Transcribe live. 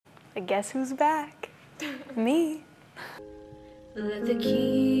I guess who's back? Me. Let the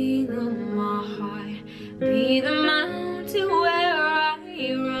king of my heart be the mountain where I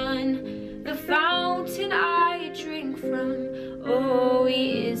run, the fountain I drink from. Oh,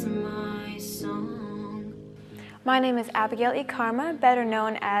 he is my song. My name is Abigail E. Karma, better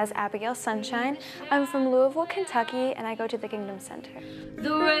known as Abigail Sunshine. I'm from Louisville, Kentucky, and I go to the Kingdom Center.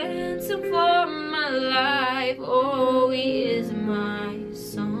 The ransom for my life, oh, he is my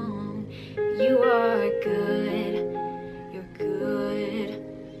song. You are good, you're good,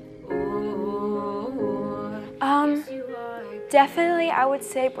 oh, yes, you are good. Definitely I would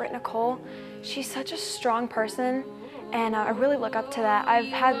say Britt Nicole. She's such a strong person, and I really look up to that. I've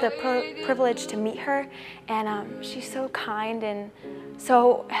had the privilege to meet her, and she's so kind and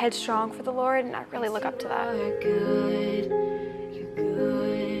so headstrong for the Lord, and I really look up to that. You're good, you're good,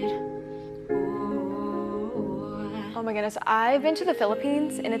 Oh my goodness, I've been to the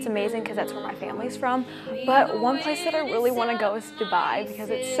Philippines, and it's amazing because that's where my family's from. But one place that I really want to go is Dubai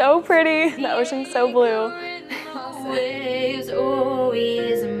because it's so pretty. The ocean's so blue. Waves, oh, he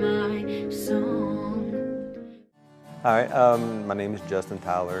is my song. Hi, my name is Justin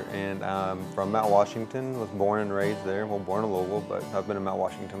Tyler, and I'm from Mount Washington. Was born and raised there. Well, born in Louisville, but I've been in Mount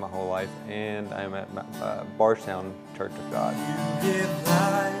Washington my whole life, and I'm at Bardstown Church of God. You give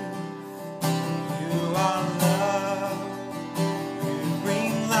life, you are love, you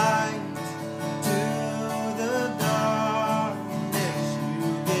bring light to the darkness, you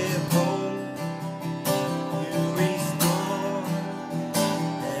give hope, you restore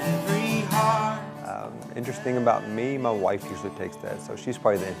every heart. Interesting about me, my wife usually takes that, so she's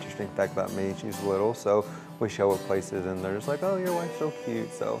probably the interesting fact about me. She's little, so we show up places and they're just like, oh, your wife's so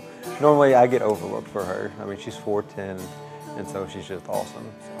cute. So normally I get overlooked for her. I mean, she's 4'10", and so she's just awesome.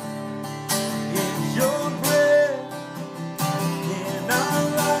 It's your breath in our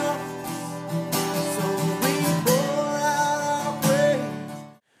lungs, so we pour out our praise.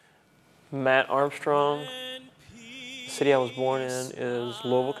 Matt Armstrong. The city I was born in is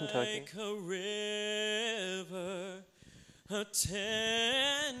Louisville, Kentucky. Like a river attendeth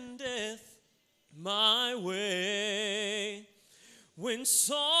my way, when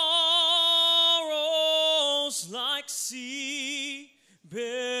sorrows like sea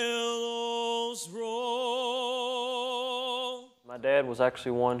billows roll. My dad was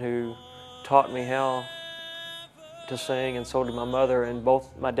actually one who taught me how to sing, and so did my mother. And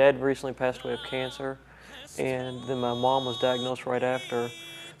both, my dad recently passed away of cancer, and then my mom was diagnosed right after.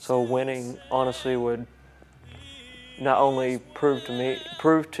 So winning honestly would not only prove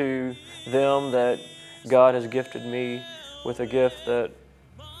to them that God has gifted me with a gift that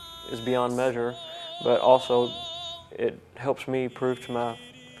is beyond measure, but also it helps me prove to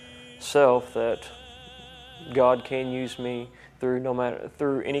myself that God can use me through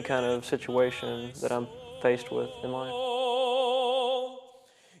any kind of situation that I'm faced with in life.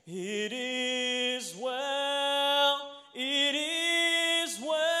 It is well, it is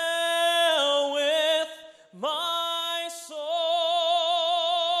well with my soul.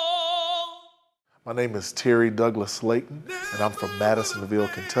 My name is Terry Douglas Slayton, and I'm from Madisonville,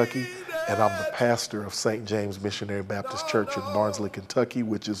 Kentucky, and I'm the pastor of St. James Missionary Baptist Church in Barnsley, Kentucky,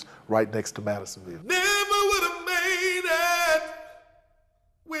 which is right next to Madisonville. Never would have made it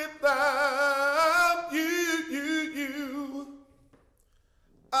without you.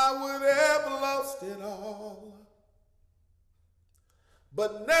 I would have lost it all.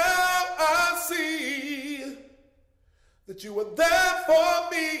 But now I see that you were there for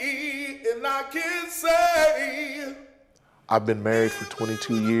me, and I can say I've been married for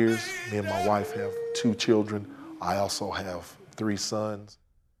 22 years. Me and my wife have 2 children. I also have 3 sons.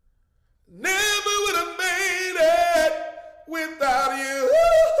 never would have made it without you.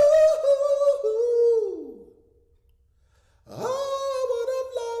 I would have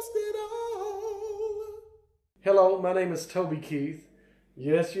lost it all. Hello, my name is Toby Keith.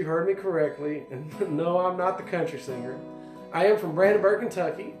 Yes, you heard me correctly, and no, I'm not the country singer. I am from Brandenburg,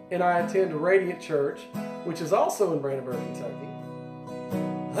 Kentucky, and I attend a Radiant Church, which is also in Brandenburg, Kentucky.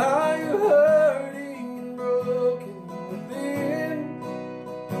 Are you hurting and broken within?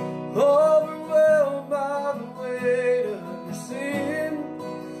 Overwhelmed by the weight of your sin?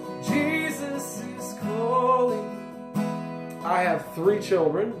 Jesus is calling. I have 3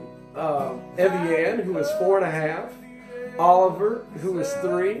 children, Evie Ann, who is 4.5, Oliver, who is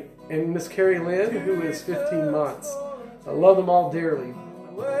 3, and Miss Carrie Lynn, who is 15 months. I love them all dearly.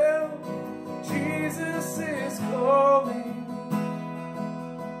 Well, Jesus is calling.